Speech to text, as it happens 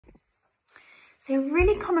So a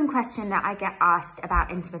really common question that I get asked about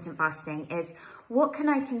intermittent fasting is, what can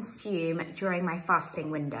I consume during my fasting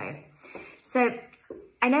window? So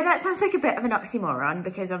I know that sounds like a bit of an oxymoron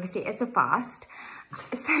because obviously it's a fast.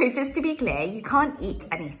 So just to be clear, you can't eat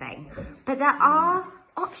anything, but there are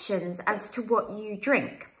options as to what you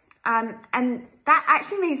drink. And that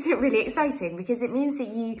actually makes it really exciting because it means that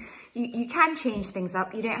you can change things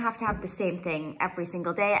up. You don't have to have the same thing every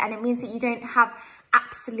single day. And it means that you don't have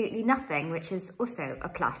absolutely nothing, which is also a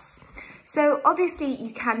plus. So obviously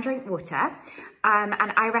you can drink water.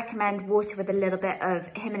 And I recommend water with a little bit of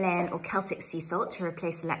Himalayan or Celtic sea salt to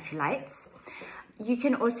replace electrolytes. You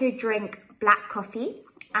can also drink black coffee.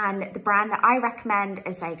 And the brand that I recommend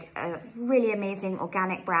is like a really amazing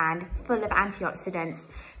organic brand full of antioxidants.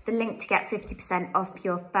 The link to get 50% off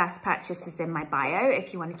your first purchase is in my bio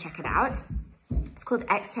if you want to check it out. It's called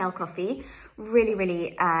Exhale Coffee. Really,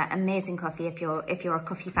 really amazing coffee if you're a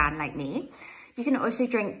coffee fan like me. You can also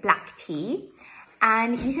drink black tea.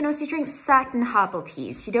 And you can also drink certain herbal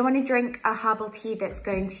teas. You don't want to drink a herbal tea that's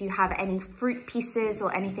going to have any fruit pieces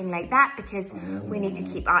or anything like that because we need to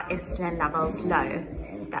keep our insulin levels low.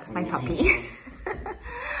 That's my puppy.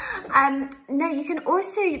 No, you can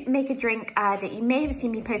also make a drink that you may have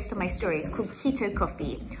seen me post on my stories called Keto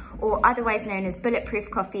coffee, or otherwise known as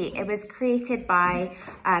Bulletproof coffee. It was created by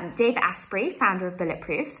Dave Asprey, founder of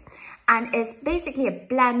Bulletproof, and is basically a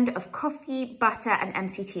blend of coffee, butter, and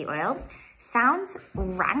MCT oil. Sounds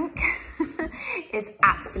rank, is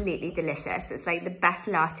absolutely delicious. It's like the best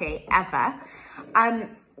latte ever.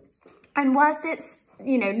 And whilst it's,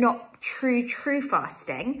 you know, not true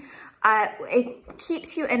fasting, it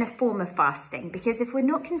keeps you in a form of fasting because if we're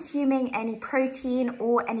not consuming any protein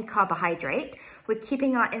or any carbohydrate, we're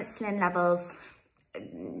keeping our insulin levels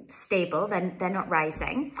stable, then they're not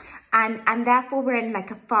rising. And therefore we're in like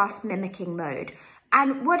a fast mimicking mode.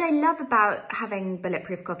 And what I love about having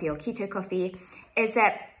Bulletproof coffee or Keto coffee is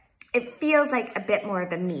that it feels like a bit more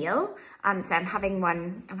of a meal. So I'm having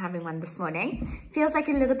one this morning. Feels like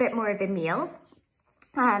a little bit more of a meal.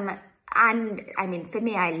 And I mean, for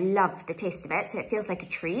me, I love the taste of it. So it feels like a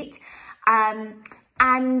treat. And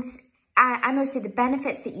also the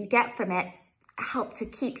benefits that you get from it help to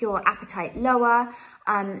keep your appetite lower.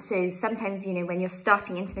 So sometimes, you know, when you're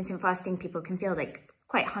starting intermittent fasting, people can feel like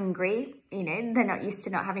quite hungry, you know, they're not used to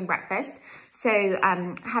not having breakfast. So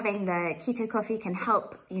having the Keto coffee can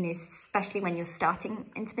help, you know, especially when you're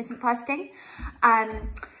starting intermittent fasting.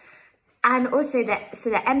 And also the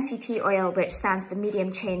MCT oil, which stands for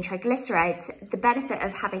medium chain triglycerides, the benefit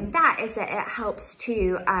of having that is that it helps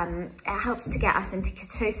to get us into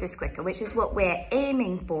ketosis quicker, which is what we're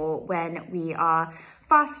aiming for when we are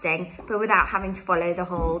fasting, but without having to follow the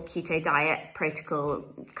whole keto diet protocol,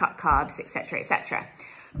 cut carbs, etc., etc.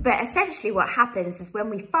 But essentially what happens is when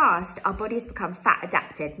we fast, our bodies become fat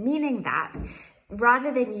adapted, meaning that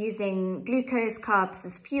rather than using glucose, carbs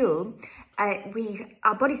as fuel,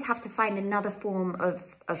 our bodies have to find another form of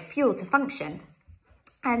fuel to function.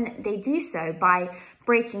 And they do so by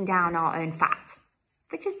breaking down our own fat,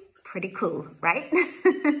 which is pretty cool, right?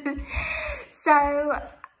 So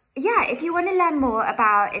yeah, if you want to learn more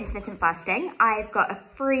about intermittent fasting, I've got a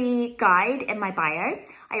free guide in my bio.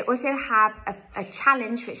 I also have a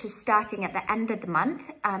challenge which is starting at the end of the month,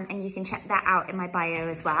 and you can check that out in my bio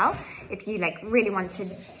as well. If you like really want to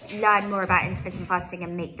learn more about intermittent fasting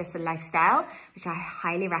and make this a lifestyle, which I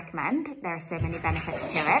highly recommend. There are so many benefits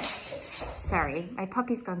to it. Sorry, my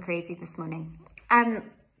puppy's gone crazy this morning.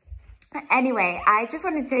 Anyway, I just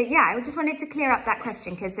wanted to clear up that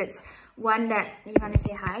question because it's one that you want to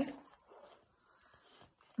say hi.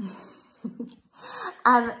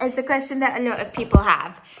 It's a question that a lot of people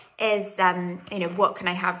have is, you know, what can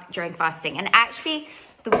I have during fasting? And actually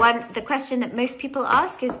the question that most people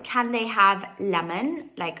ask is, can they have lemon,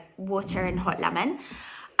 like water and hot lemon?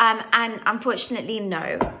 And unfortunately,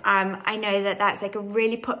 no. I know that that's like a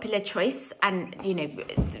really popular choice and, you know,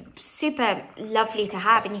 super lovely to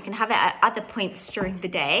have, and you can have it at other points during the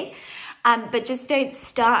day. But just don't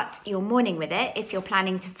start your morning with it if you're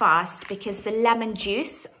planning to fast, because the lemon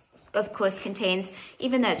juice, of course, contains,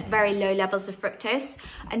 even though it's very low levels of fructose,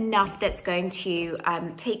 enough that's going to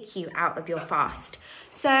take you out of your fast.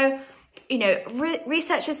 So, you know,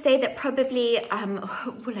 researchers say that probably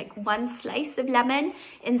like one slice of lemon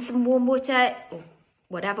in some warm water, or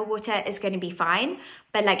whatever water, is going to be fine.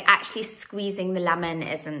 But like actually squeezing the lemon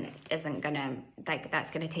isn't gonna, like,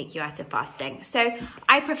 that's gonna take you out of fasting. So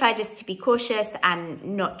I prefer just to be cautious and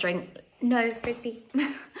not drink, no, Frisbee,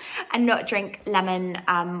 and not drink lemon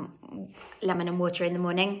and water in the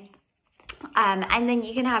morning. And then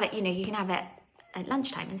you can have it, you know, you can have it at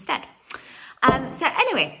lunchtime instead. So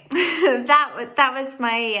anyway, that was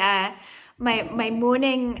my my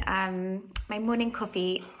morning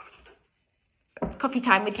coffee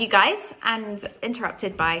time with you guys, and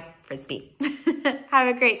interrupted by Frisbee. Have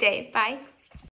a great day. Bye.